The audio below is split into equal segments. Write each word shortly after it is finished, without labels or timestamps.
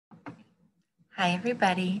Hi,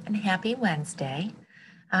 everybody, and happy Wednesday.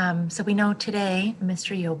 So we know today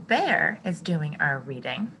Mr. Yobert is doing our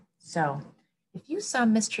reading. So if you saw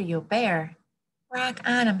Mr. Yobert, rock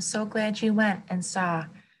on. I'm so glad you went and saw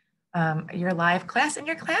your live class and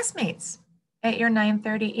your classmates at your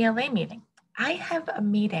 9:30 ELA meeting. I have a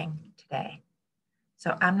meeting today,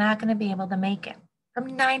 so I'm not going to be able to make it.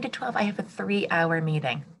 From 9 to 12, I have a 3-hour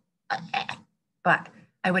meeting. But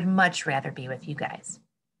I would much rather be with you guys.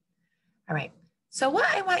 All right. So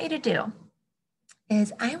what I want you to do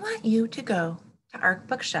is I want you to go to our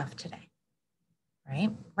bookshelf today, right?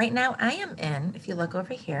 Right now I am in, if you look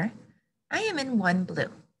over here, I am in 1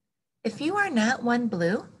 blue. If you are not 1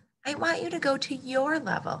 blue, I want you to go to your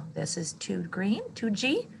level. This is 2 green,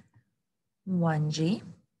 2G, 1G,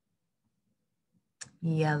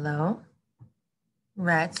 yellow,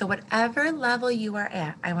 red. So whatever level you are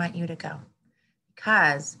at, I want you to go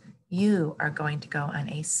because you are going to go on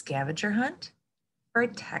a scavenger hunt for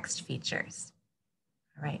text features.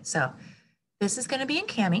 All right, so this is going to be in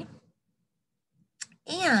Cami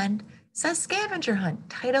and says scavenger hunt,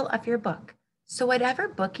 title of your book. So whatever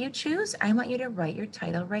book you choose, I want you to write your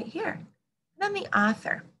title right here. And then the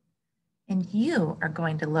author. And you are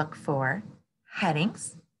going to look for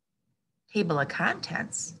headings, table of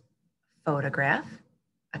contents, photograph,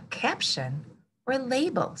 a caption, or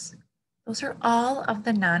labels. Those are all of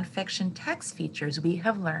the nonfiction text features we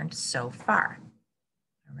have learned so far.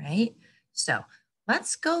 All right, so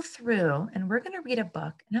let's go through and we're going to read a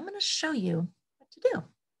book and I'm going to show you what to do.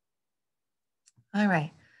 All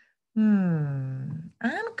right. I'm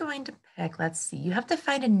going to pick, let's see, you have to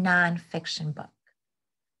find a nonfiction book.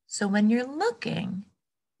 So when you're looking,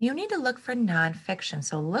 you need to look for nonfiction.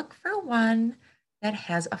 So look for one that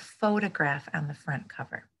has a photograph on the front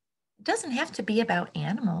cover. It doesn't have to be about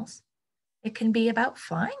animals. It can be about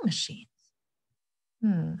flying machines.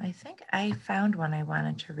 I think I found one I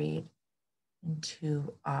wanted to read in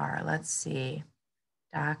 2R. Let's see.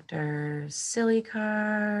 Dr. Silly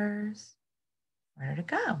Cars. Where did it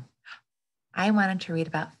go? I wanted to read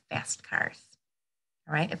about fast cars.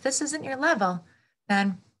 All right. If this isn't your level,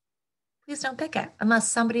 then please don't pick it unless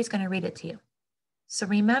somebody's going to read it to you. So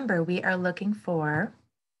remember, we are looking for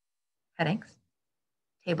headings,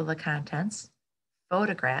 table of contents,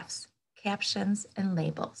 photographs, captions, and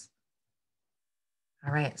labels.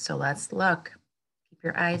 All right, so let's look. Keep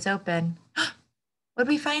your eyes open. What did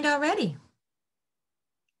we find already?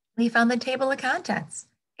 We found the table of contents.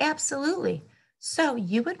 Absolutely. So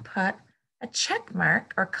you would put a check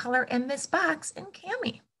mark or color in this box in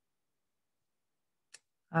Cami.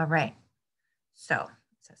 All right. So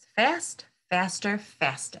it says fast, faster,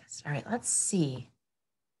 fastest. All right, let's see.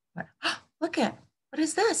 Look at, what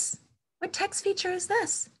is this? What text feature is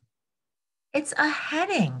this? It's a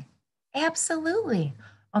heading. Absolutely.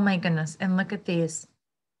 Oh my goodness. And look at these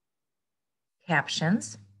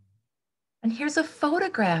captions. And here's a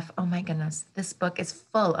photograph. Oh my goodness. This book is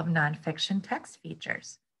full of nonfiction text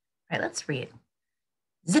features. All right, let's read.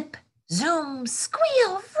 Zip, zoom,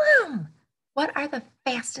 squeal, vroom. What are the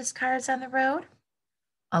fastest cars on the road?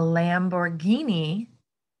 A Lamborghini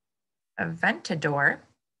Aventador.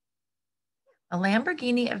 A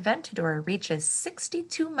Lamborghini Aventador reaches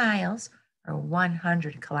 62 miles or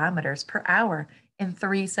 100 kilometers per hour in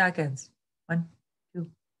 3 seconds. 1, 2,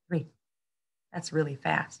 3. That's really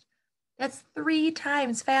fast. That's 3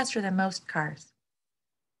 times faster than most cars.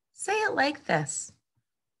 Say it like this.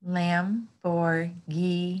 Lamborghini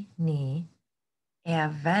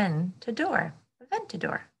Aventador.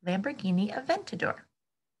 Aventador. Lamborghini Aventador.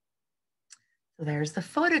 So there's the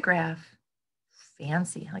photograph.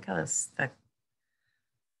 Fancy. Look how the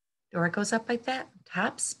door goes up like that.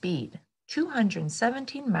 Top speed,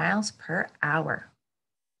 217 miles per hour.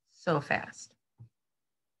 So fast.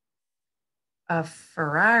 A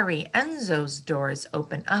Ferrari Enzo's doors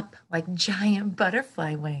open up like giant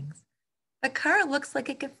butterfly wings. The car looks like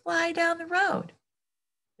it could fly down the road.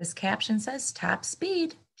 This caption says top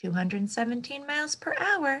speed, 217 miles per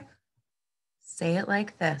hour. Say it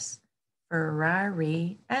like this,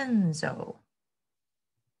 Ferrari Enzo.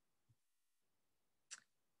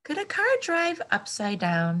 Could a car drive upside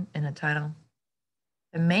down in a tunnel?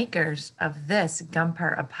 The makers of this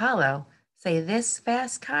Gumpar Apollo say this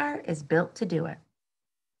fast car is built to do it.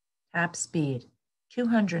 Top speed,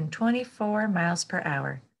 224 miles per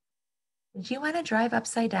hour. Did you want to drive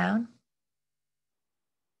upside down?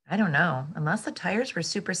 I don't know. Unless the tires were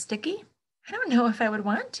super sticky, I don't know if I would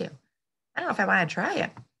want to. I don't know if I want to try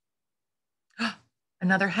it.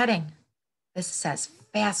 Another heading. This says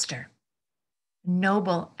faster.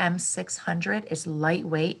 Noble M600 is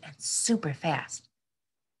lightweight and super fast.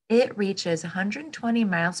 It reaches 120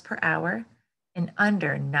 miles per hour in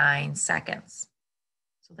under 9 seconds.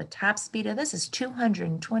 So the top speed of this is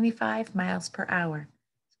 225 miles per hour.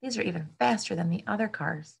 So these are even faster than the other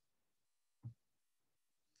cars.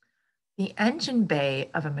 The engine bay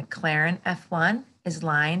of a McLaren F1 is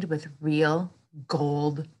lined with real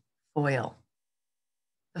gold foil.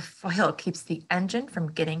 The foil keeps the engine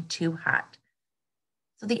from getting too hot.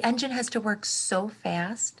 So the engine has to work so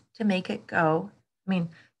fast to make it go.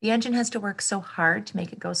 The engine has to work so hard to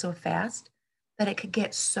make it go so fast that it could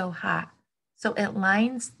get so hot. So it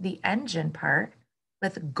lines the engine part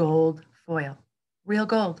with gold foil, real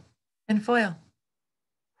gold and foil.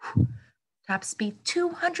 Top speed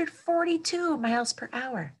 242 miles per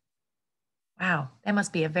hour. Wow, that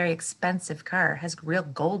must be a very expensive car. It has real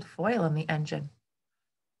gold foil in the engine.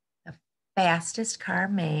 The fastest car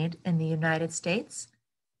made in the United States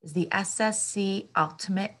is the SSC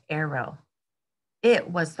Ultimate Aero. It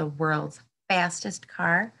was the world's fastest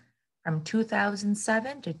car from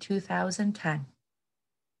 2007 to 2010.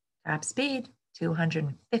 Top speed,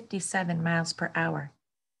 257 miles per hour.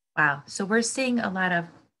 Wow, so we're seeing a lot of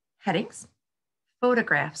headings,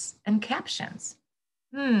 photographs, and captions.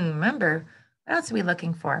 Remember, what else are we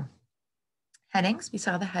looking for? Headings, we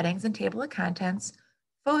saw the headings and table of contents,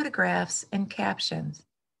 photographs, and captions.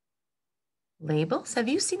 Labels, have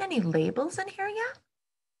you seen any labels in here yet?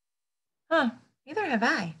 Neither have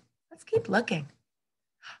I. Let's keep looking.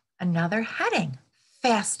 Another heading,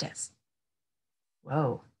 fastest.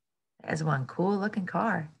 Whoa, that is one cool looking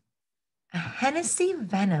car. A Hennessy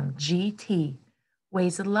Venom GT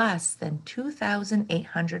weighs less than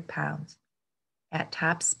 2,800 pounds. At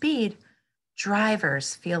top speed,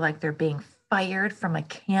 drivers feel like they're being fired from a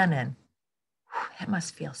cannon. That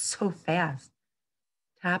must feel so fast.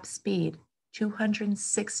 Top speed,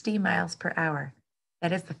 260 miles per hour.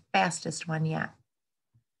 That is the fastest one yet.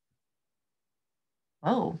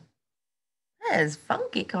 Whoa, that is a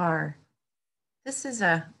funky car. This is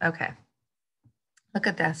okay. Look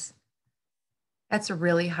at this. That's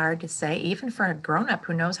really hard to say, even for a grown-up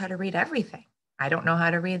who knows how to read everything. I don't know how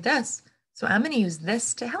to read this, so I'm going to use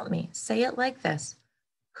this to help me. Say it like this.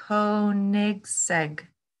 Koenigsegg.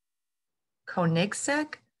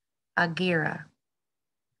 Koenigsegg Agera.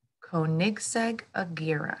 Koenigsegg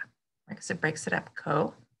Agera. Because it breaks it up.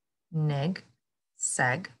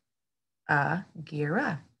 Koenigsegg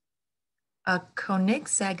Agera. A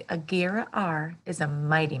Koenigsegg Agera R is a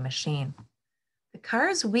mighty machine. The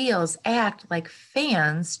car's wheels act like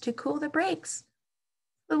fans to cool the brakes.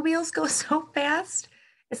 The wheels go so fast,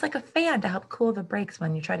 it's like a fan to help cool the brakes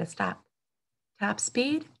when you try to stop. Top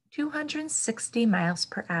speed, 260 miles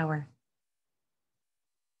per hour.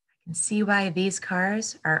 I can see why these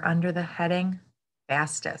cars are under the heading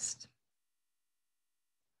fastest.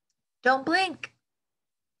 Don't blink.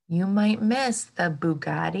 You might miss the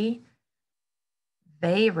Bugatti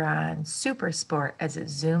Veyron Supersport as it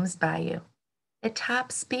zooms by you. At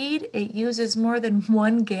top speed, it uses more than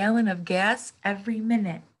 1 gallon of gas every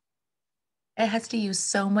minute. It has to use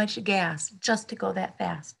so much gas just to go that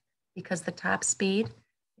fast because the top speed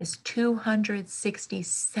is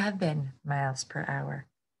 267 miles per hour.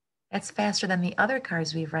 That's faster than the other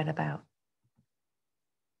cars we've read about.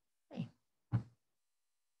 Okay.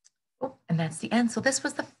 Oh, and that's the end. So this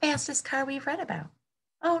was the fastest car we've read about.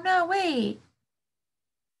 Oh, no, wait.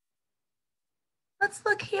 Let's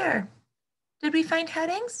look here. Did we find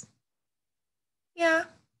headings? Yeah.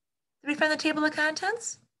 Did we find the table of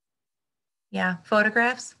contents? Yeah.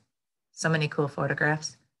 Photographs? So many cool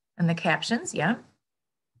photographs. And the captions? Yeah.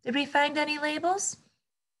 Did we find any labels?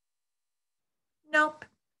 Nope.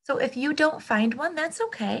 So if you don't find one, that's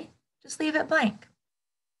okay. Just leave it blank.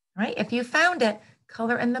 All right? If you found it,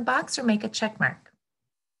 color in the box or make a check mark.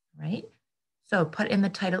 All right? So put in the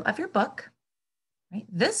title of your book. Right?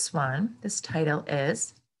 This title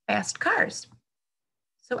is Fast Cars.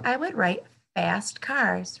 So I would write Fast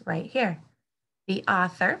Cars right here. The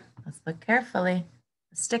author, let's look carefully,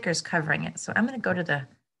 the sticker's covering it. So I'm going to go to the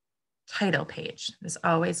title page. This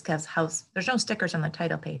always gives there's no stickers on the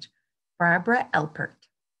title page. Barbara Elpert.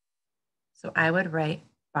 So I would write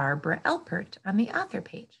Barbara Elpert on the author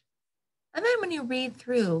page. And then when you read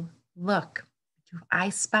through, look, do I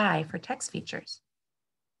spy for text features?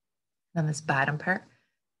 On this bottom part,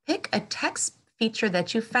 pick a text feature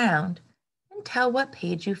that you found and tell what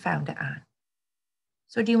page you found it on.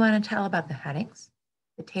 So do you want to tell about the headings,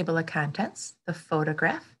 the table of contents, the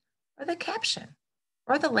photograph, or the caption,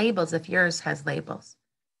 or the labels if yours has labels?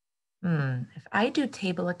 If I do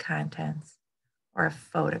table of contents or a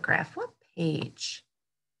photograph, what page?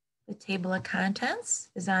 The table of contents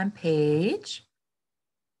is on page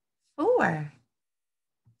 4.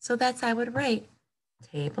 So that's I would write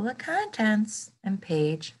table of contents, and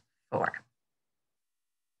page 4.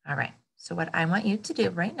 All right, so what I want you to do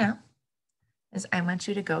right now is I want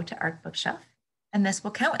you to go to Art Bookshelf, and this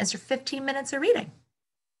will count as your 15 minutes of reading.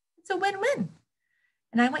 It's a win-win.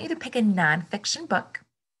 And I want you to pick a nonfiction book.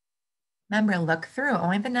 Remember, look through.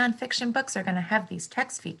 Only the nonfiction books are going to have these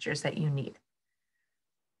text features that you need.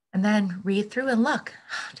 And then read through and look.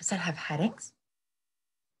 Does it have headings?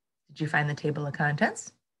 Did you find the table of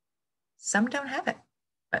contents? Some don't have it,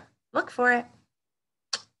 but look for it.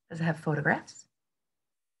 Does it have photographs?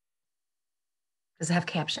 Does it have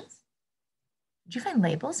captions? Did you find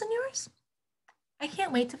labels in yours? I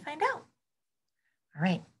can't wait to find out. All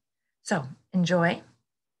right, so enjoy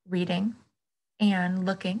reading and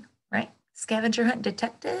looking, right? Scavenger hunt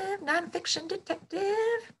detective, nonfiction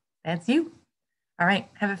detective. That's you. All right,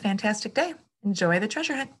 have a fantastic day. Enjoy the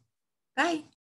treasure hunt. Bye.